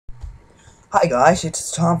Hi guys,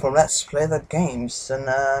 it's Tom from Let's Play the Games, and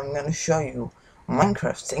I'm gonna show you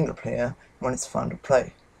Minecraft single player when it's fun to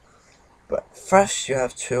play. But first you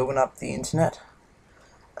have to open up the internet,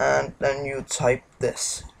 and then you type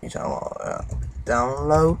this. You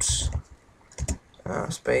downloads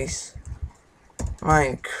space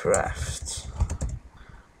Minecraft,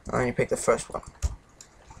 and you pick the first one.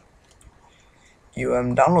 You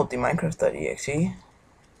download the Minecraft.exe,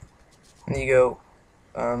 and you go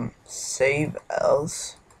save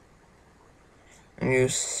else. And you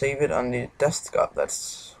save it on the desktop. That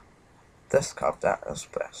is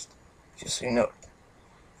best, just so you know,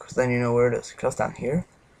 because then you know where it is. Close down here,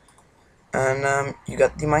 and you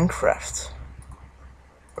got the Minecraft,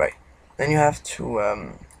 right? Then you have to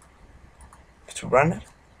run it.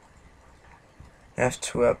 You have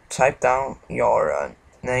to type down your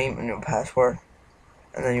name and your password,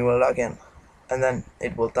 and then you will log in, and then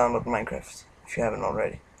it will download Minecraft if you haven't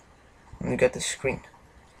already. And you get the screen,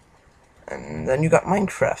 and then you got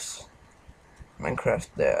Minecraft,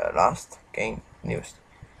 the last game news.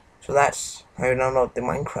 So that's how you download the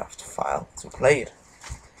Minecraft file to play it.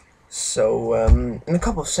 So in a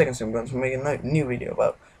couple of seconds I'm going to make a new video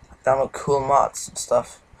about download cool mods and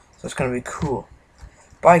stuff. So it's gonna be cool.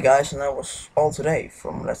 Bye guys, and that was all today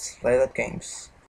from Let's Play That Games.